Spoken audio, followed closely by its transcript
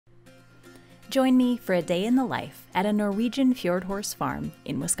Join me for a day in the life at a Norwegian Fjord Horse Farm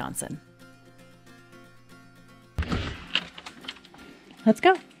in Wisconsin. Let's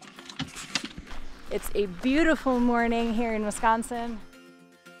go. It's a beautiful morning here in Wisconsin.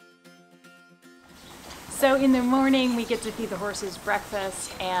 So in the morning we get to feed the horses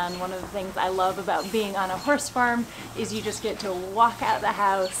breakfast, and one of the things I love about being on a horse farm is you just get to walk out the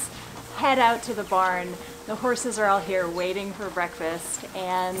house, head out to the barn. The horses are all here waiting for breakfast,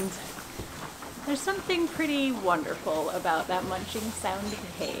 and there's something pretty wonderful about that munching sound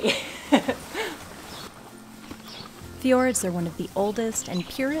of hay. Fjords are one of the oldest and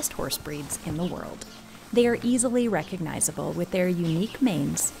purest horse breeds in the world. They are easily recognizable with their unique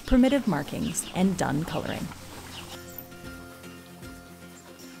manes, primitive markings, and dun coloring.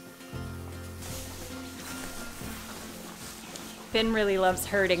 Finn really loves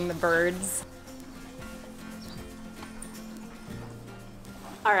herding the birds.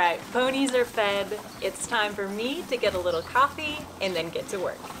 All right, ponies are fed. It's time for me to get a little coffee and then get to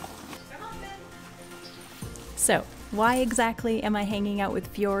work. So, why exactly am I hanging out with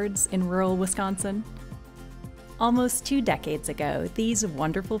fjords in rural Wisconsin? Almost 2 decades ago, these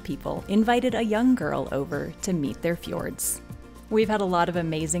wonderful people invited a young girl over to meet their fjords. We've had a lot of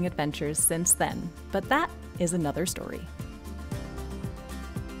amazing adventures since then, but that is another story.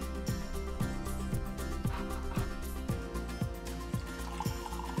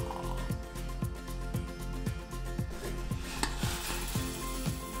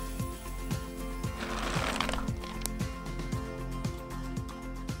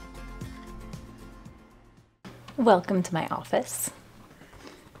 Welcome to my office.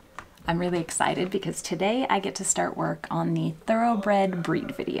 I'm really excited because today I get to start work on the thoroughbred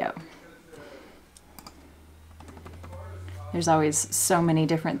breed video. There's always so many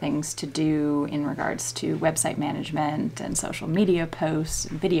different things to do in regards to website management and social media posts,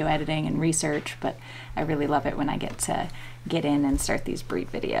 and video editing and research, but I really love it when I get to get in and start these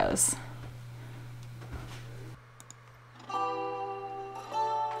breed videos.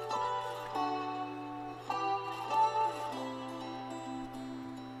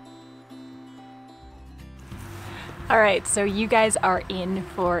 All right, so you guys are in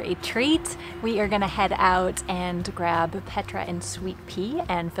for a treat. We are gonna head out and grab Petra and Sweet Pea,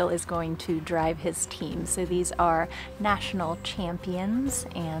 and Phil is going to drive his team. So these are national champions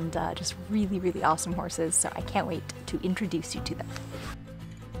and just really, really awesome horses, so I can't wait to introduce you to them.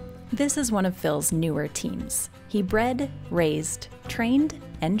 This is one of Phil's newer teams. He bred, raised, trained,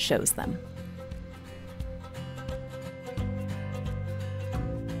 and shows them.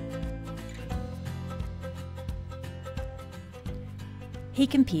 He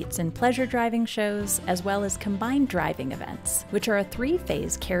competes in pleasure driving shows as well as combined driving events, which are a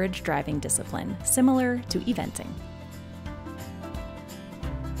 3-phase carriage driving discipline similar to eventing.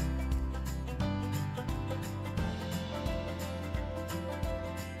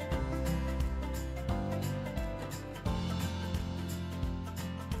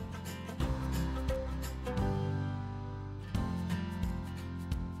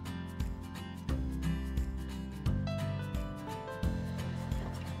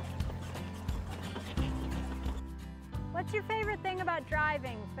 What's your favorite thing about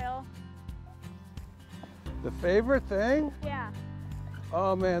driving, Phil? The favorite thing? Yeah.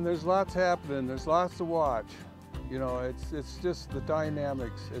 Oh man, there's lots happening. There's lots to watch. You know, it's just the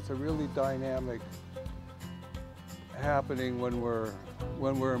dynamics. It's a really dynamic happening when we're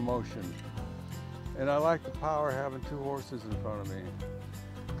in motion. And I like the power of having 2 horses in front of me.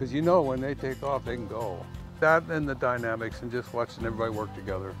 Because you know when they take off, they can go. That and the dynamics and just watching everybody work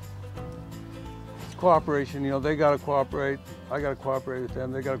together. Cooperation, you know, they got to cooperate, I got to cooperate with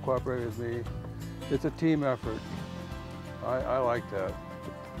them, they got to cooperate with me. It's a team effort. I like that.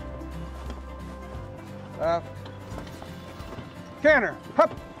 Canter,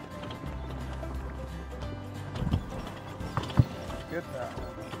 hup! Get that.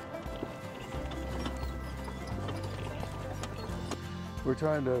 We're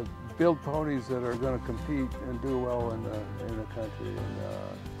trying to build ponies that are going to compete and do well in the country. And,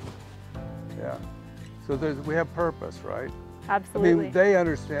 yeah. So we have purpose, right? Absolutely. I mean, they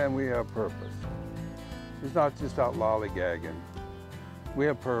understand we have purpose. It's not just out lollygagging. We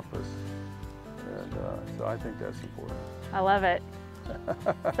have purpose. And so I think that's important. I love it.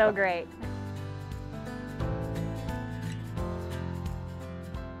 So great.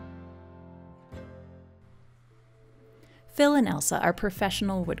 Phil and Elsa are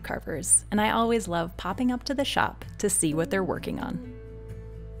professional woodcarvers, and I always love popping up to the shop to see what they're working on.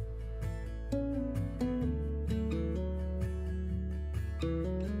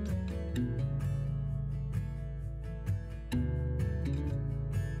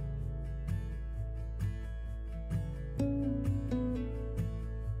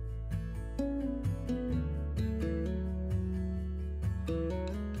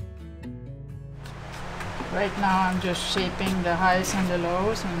 Right now I'm just shaping the highs and the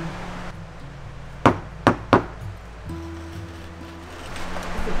lows, and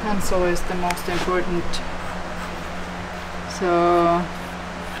the pencil is the most important. So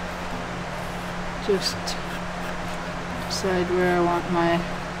just decide where I want my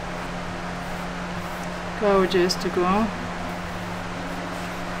gouges to go.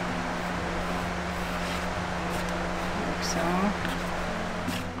 Like so.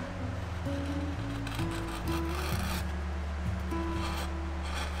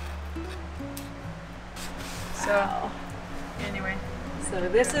 So, anyway. So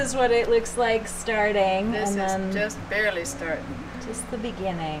this is what it looks like starting. This and then is just barely starting. just the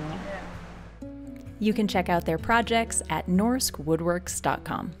beginning. Yeah. You can check out their projects at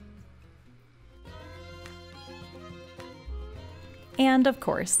norskwoodworks.com. And of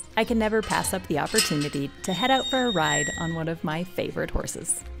course, I can never pass up the opportunity to head out for a ride on one of my favorite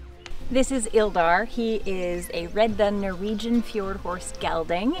horses. This is Ildar. He is a red dun Norwegian Fjord Horse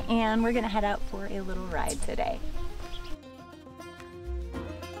gelding, and we're gonna head out for a little ride today.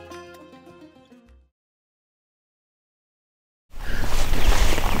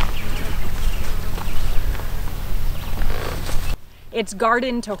 It's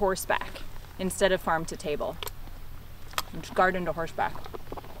garden to horseback instead of farm to table. It's garden to horseback.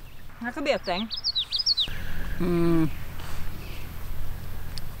 That could be a thing.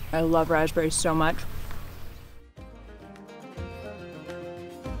 I love raspberries so much.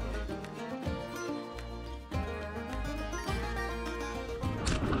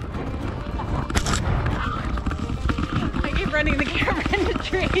 I keep running the camera into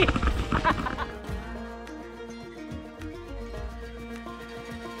trees.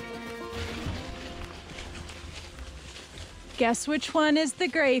 Guess which one is the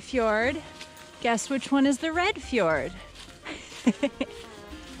gray fjord? Guess which one is the red fjord?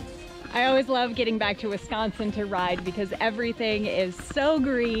 I always love getting back to Wisconsin to ride because everything is so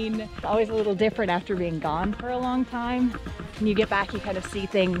green. It's always a little different after being gone for a long time. When you get back, you kind of see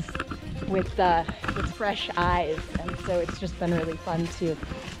things with fresh eyes. And so it's just been really fun to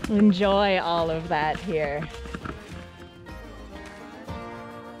enjoy all of that here.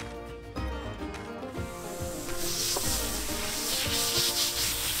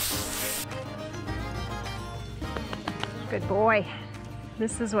 Good boy.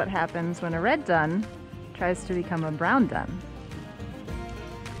 This is what happens when a red dun tries to become a brown dun.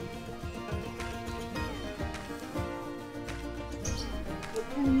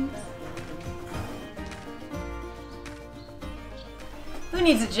 Who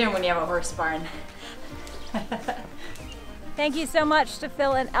needs a gym when you have a horse barn? Thank you so much to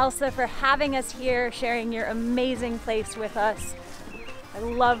Phil and Alyssa for having us here, sharing your amazing place with us. I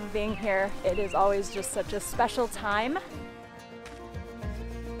love being here. It is always just such a special time.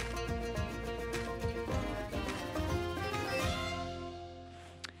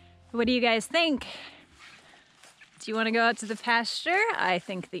 What do you guys think? Do you want to go out to the pasture? I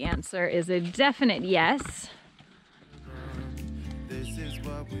think the answer is a definite yes.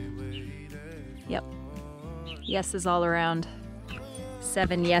 Yep. Yeses all around.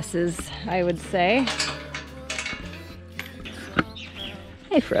 7 yeses, I would say.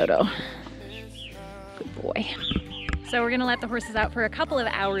 Hey, Frodo. Good boy. So we're gonna let the horses out for a couple of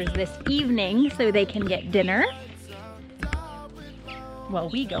hours this evening so they can get dinner. Well,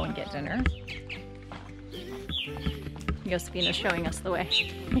 we go and get dinner. Josefina's showing us the way.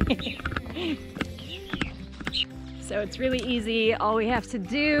 So it's really easy. All we have to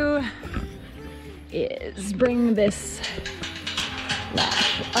do is bring this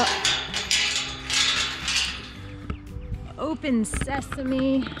latch up. Open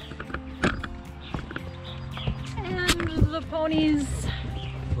sesame. And the ponies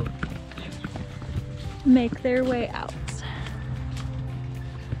make their way out.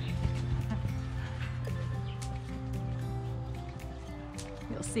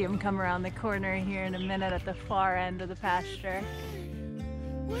 You'll see them come around the corner here in a minute at the far end of the pasture.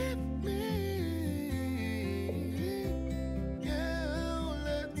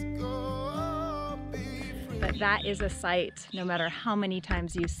 But that is a sight, no matter how many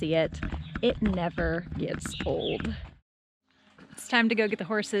times you see it, it never gets old. It's time to go get the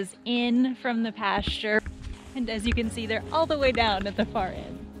horses in from the pasture. And as you can see, they're all the way down at the far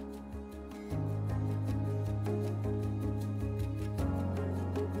end.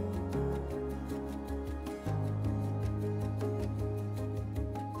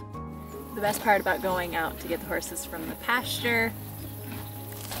 The best part about going out to get the horses from the pasture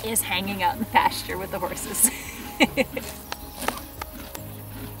is hanging out in the pasture with the horses.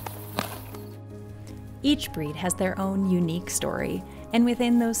 Each breed has their own unique story, And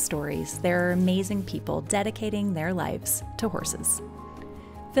within those stories, there are amazing people dedicating their lives to horses.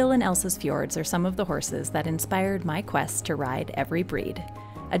 Phil and Elsa's Fjords are some of the horses that inspired my quest to ride every breed,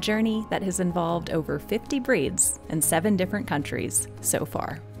 a journey that has involved over 50 breeds in 7 different countries so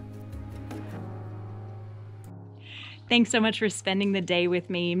far. Thanks so much for spending the day with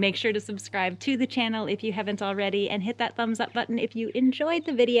me. Make sure to subscribe to the channel if you haven't already, and hit that thumbs up button if you enjoyed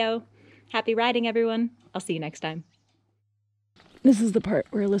the video. Happy riding, everyone. I'll see you next time. This is the part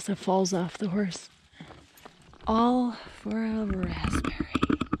where Alyssa falls off the horse. All for a raspberry.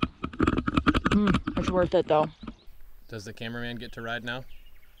 It's worth it though. Does the cameraman get to ride now?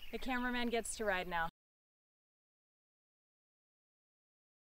 The cameraman gets to ride now.